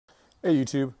Hey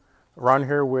YouTube, Ron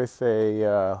here with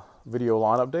a video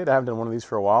lawn update. I haven't done one of these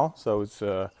for a while, so it's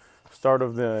start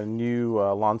of the new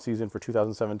lawn season for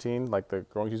 2017, like the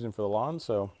growing season for the lawn.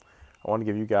 So I want to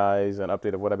give you guys an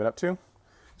update of what I've been up to.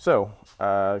 So,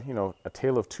 a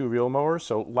tale of two reel mowers.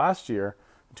 So last year,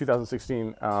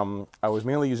 2016, I was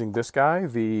mainly using this guy,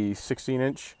 the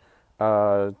 16-inch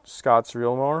SCOTTS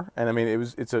reel mower, and I mean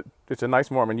it's a nice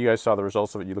mower. I mean, you guys saw the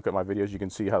results of it. You look at my videos, you can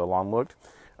see how the lawn looked.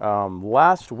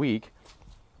 Last week,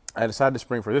 I decided to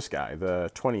spring for this guy,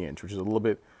 the 20-inch, which is a little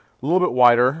bit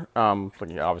wider.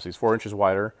 Obviously it's 4 inches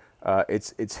wider.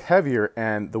 It's heavier,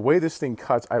 and the way this thing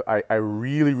cuts, I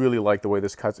really like the way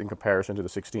this cuts in comparison to the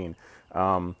 16.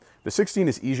 The 16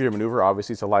 is easier to maneuver.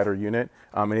 Obviously, it's a lighter unit,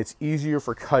 and it's easier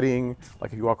for cutting.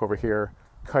 Like if you walk over here,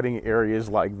 cutting areas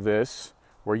like this,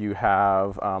 where you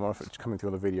have I don't know if it's coming through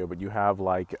in the video, but you have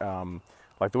like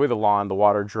the way the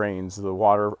water drains, the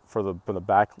water from the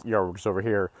backyard, which is over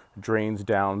here, drains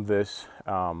down this,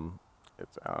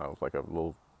 it's like a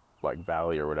little like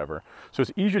valley or whatever. So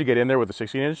it's easier to get in there with the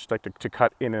 16-inch, like to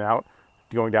cut in and out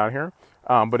going down here.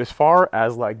 But as far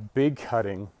as like big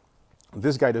cutting,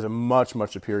 this guy does a much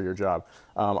superior job.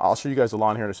 I'll show you guys the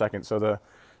lawn here in a second. So the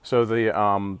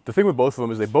thing with both of them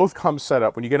is they both come set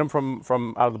up, when you get them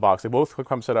from out of the box, they both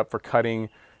come set up for cutting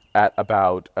at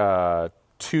about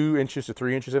 2 inches to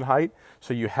 3 inches in height.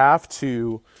 So you have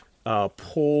to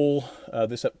pull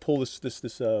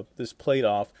this plate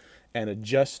off and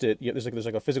adjust it. There's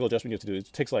like a physical adjustment you have to do.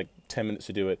 It takes like 10 minutes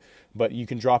to do it, but you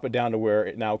can drop it down to where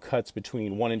it now cuts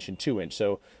between 1 inch and 2 inch.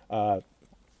 So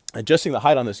adjusting the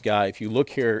height on this guy, if you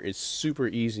look here, is super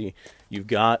easy. You've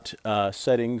got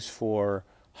settings for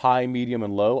high, medium,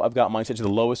 and low. I've got mine set to the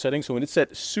lowest setting. So when it's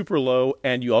set super low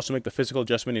and you also make the physical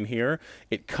adjustment in here,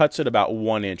 it cuts at about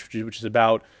 1 inch, which is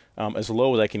about as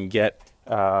low as I can get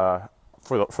for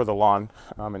the lawn,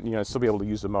 and still be able to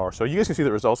use the mower. So you guys can see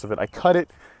the results of it. I cut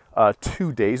it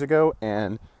 2 days ago,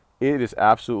 and it is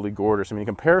absolutely gorgeous. I mean, in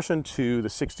comparison to the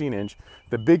 16-inch,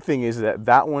 the big thing is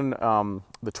that one,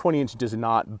 the 20-inch, does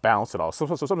not bounce at all. So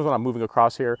sometimes when I'm moving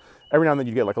across here, every now and then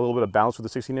you get like a little bit of bounce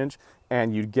with the 16-inch,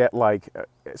 and you get like,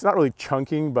 it's not really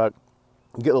chunking, but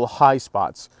you get little high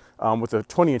spots. With the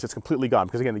 20-inch, it's completely gone,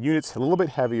 because again, the unit's a little bit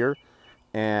heavier,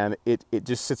 and it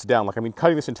just sits down. Like, I mean,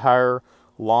 cutting this entire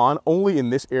lawn, only in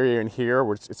this area in here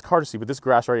where it's hard to see, but this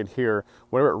grass right in here,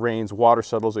 whenever it rains, water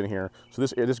settles in here. So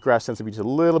this grass tends to be just a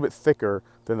little bit thicker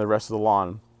than the rest of the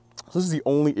lawn. So this is the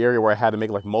only area where I had to make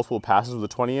like multiple passes with a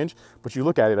 20-inch. But you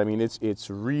look at it, I mean, it's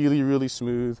really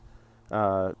smooth.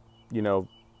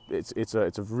 It's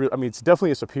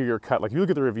definitely a superior cut. Like, if you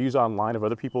look at the reviews online of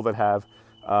other people that have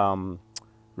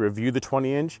reviewed the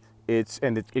 20-inch,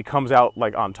 it comes out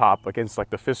like on top against like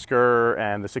the Fisker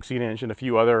and the 16-inch and a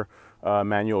few other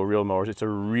manual reel mowers. It's a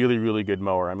really good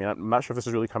mower. I mean, I'm not sure if this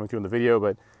is really coming through in the video,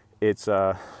 but it's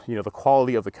the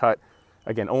quality of the cut.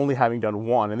 Again, only having done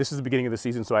one, and this is the beginning of the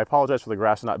season, so I apologize for the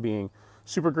grass not being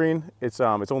super green. It's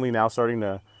only now starting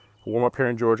to warm up here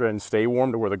in Georgia and stay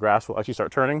warm to where the grass will actually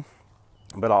start turning.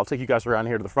 But I'll take you guys around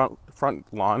here to the front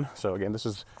lawn. So again, this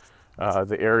is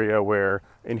the area where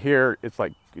in here it's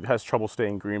like it has trouble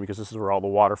staying green because this is where all the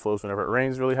water flows whenever it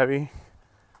rains really heavy.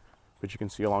 But you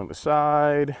can see along the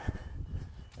side,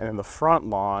 and then the front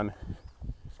lawn,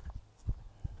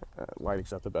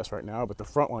 lighting's not the best right now, but the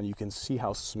front lawn, you can see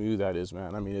how smooth that is,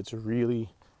 man. I mean, it's really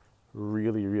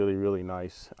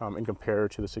nice in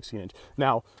compared to the 16-inch.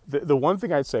 Now, the one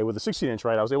thing I'd say with the 16-inch,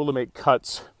 right, I was able to make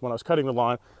cuts when I was cutting the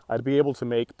lawn. I'd be able to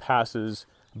make passes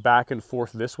back and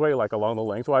forth this way, like along the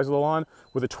lengthwise of the lawn.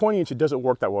 With a 20-inch, it doesn't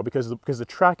work that well because the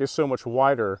track is so much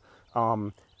wider.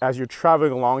 As you're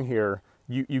traveling along here,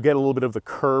 you get a little bit of the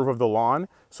curve of the lawn,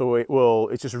 so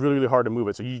it's just really hard to move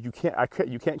it. So you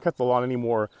can't cut the lawn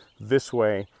anymore this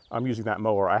way. I'm using that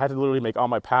mower. I had to literally make all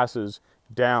my passes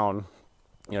down,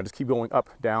 just keep going up,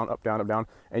 down,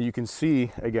 and you can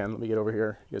see, again, let me get over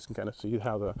here. You guys can kind of see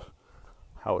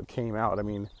how it came out. I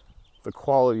mean, the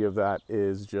quality of that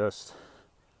is just,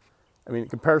 I mean, in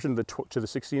comparison to the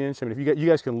 16-inch, I mean, if you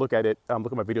guys can look at it,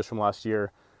 look at my videos from last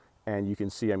year, and you can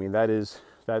see, I mean, that's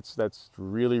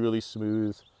really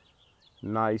smooth,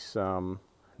 nice and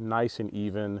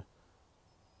even.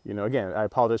 Again, I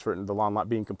apologize for the lawn not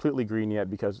being completely green yet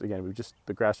because, again,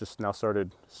 the grass just now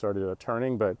started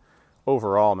turning. But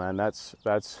overall, man, that's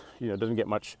doesn't get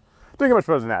much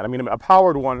better than that. I mean, a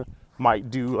powered one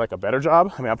might do like a better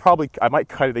job. I mean, I might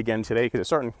cut it again today because it's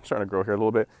starting to grow here a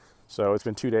little bit. So it's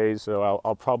been 2 days, so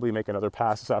I'll probably make another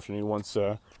pass this afternoon once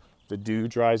the dew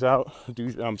dries out.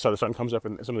 So the sun comes up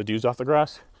and some of the dew's off the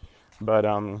grass. But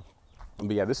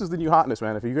yeah, this is the new hotness,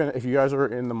 man. If you guys are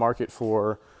in the market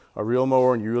for a reel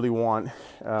mower and you really want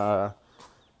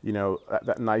you know,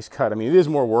 that nice cut. I mean, it is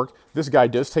more work. This guy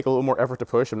does take a little more effort to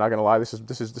push. I'm not gonna lie. This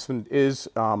one is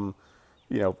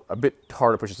you know, a bit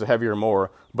harder to push. It's a heavier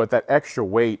mower, but that extra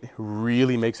weight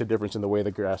really makes a difference in the way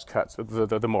the grass cuts,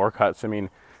 the mower cuts. I mean,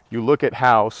 you look at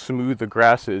how smooth the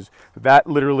grass is. That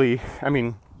literally, I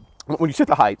mean, when you set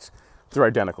the heights, they're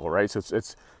identical, right? So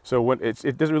it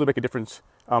doesn't really make a difference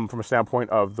from a standpoint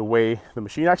of the way the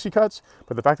machine actually cuts,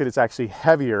 but the fact that it's actually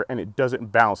heavier and it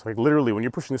doesn't bounce. Like literally, when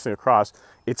you're pushing this thing across,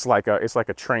 it's like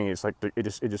a train. It's like it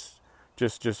just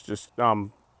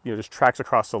you know, just tracks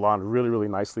across the lawn really, really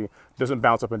nicely. Doesn't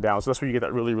bounce up and down. So that's where you get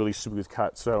that really, really smooth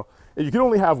cut. So if you can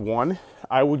only have one,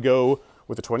 I would go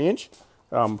with a 20-inch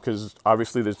because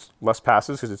obviously there's less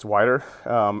passes because it's wider.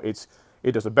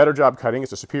 It does a better job cutting.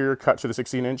 It's a superior cut to the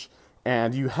 16-inch.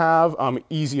 And you have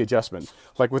easy adjustments.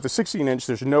 Like with the 16-inch,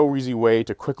 there's no easy way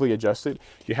to quickly adjust it.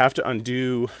 You have to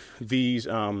undo these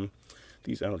I don't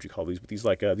know what you call these, but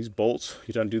these bolts. You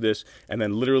have to undo this and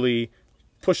then literally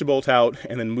push the bolt out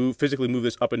and then physically move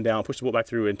this up and down, push the bolt back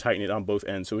through and tighten it on both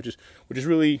ends. So which is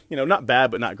really, you know, not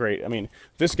bad, but not great. I mean,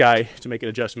 this guy, to make an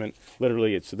adjustment,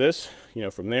 literally it's this, you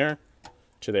know, from there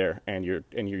to there and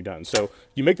you're done. So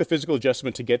you make the physical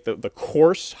adjustment to get the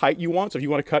course height you want. So if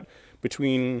you want to cut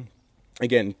between,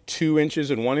 again, 2 inches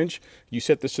and 1 inch, you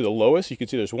set this to the lowest. You can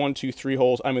see there's 1, 2, 3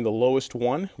 holes. I'm in the lowest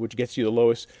one, which gets you the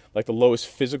lowest, like the lowest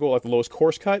physical, like the lowest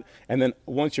course cut. And then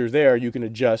once you're there, you can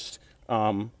adjust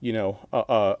you know,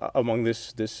 among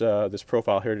this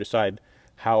profile here to decide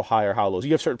how high or how low. So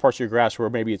you have certain parts of your grass where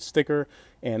maybe it's thicker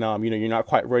and you know, you're not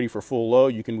quite ready for full low.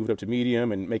 You can move it up to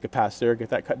medium and make a pass there, get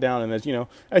that cut down. And as you know,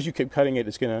 as you keep cutting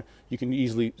it, you can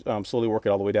easily slowly work it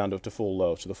all the way down to full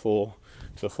low, to the full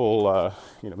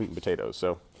you know, meat and potatoes.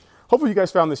 So hopefully you guys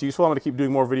found this useful. I'm going to keep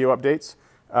doing more video updates.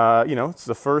 You know, it's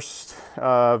the first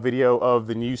video of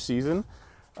the new season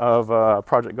of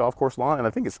Project Golf Course Lawn, and I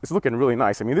think it's looking really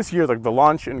nice. I mean, this year, like, the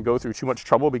lawn shouldn't go through too much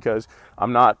trouble because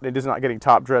it is not getting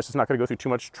top dressed. It's not going to go through too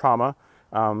much trauma.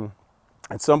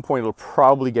 At some point, it'll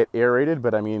probably get aerated,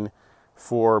 but I mean,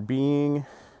 for being,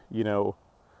 you know,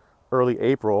 early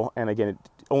April, and again,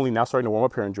 only now starting to warm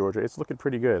up here in Georgia, it's looking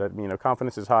pretty good. I mean, you know,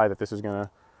 confidence is high that this is gonna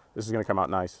come out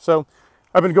nice. So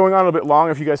I've been going on a little bit long.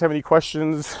 If you guys have any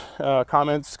questions,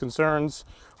 comments, concerns,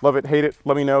 love it, hate it,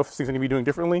 let me know. If things I need to be doing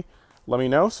differently, let me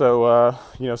know. So,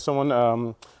 you know,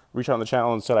 someone reached out on the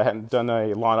channel and said I hadn't done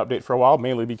a lawn update for a while,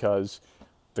 mainly because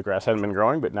the grass hadn't been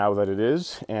growing, but now that it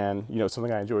is, and, you know, it's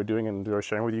something I enjoy doing and enjoy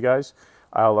sharing with you guys,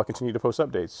 I'll continue to post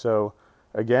updates. So,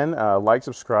 again, like,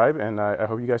 subscribe, and I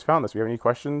hope you guys found this. If you have any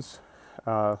questions,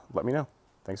 let me know.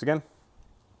 Thanks again.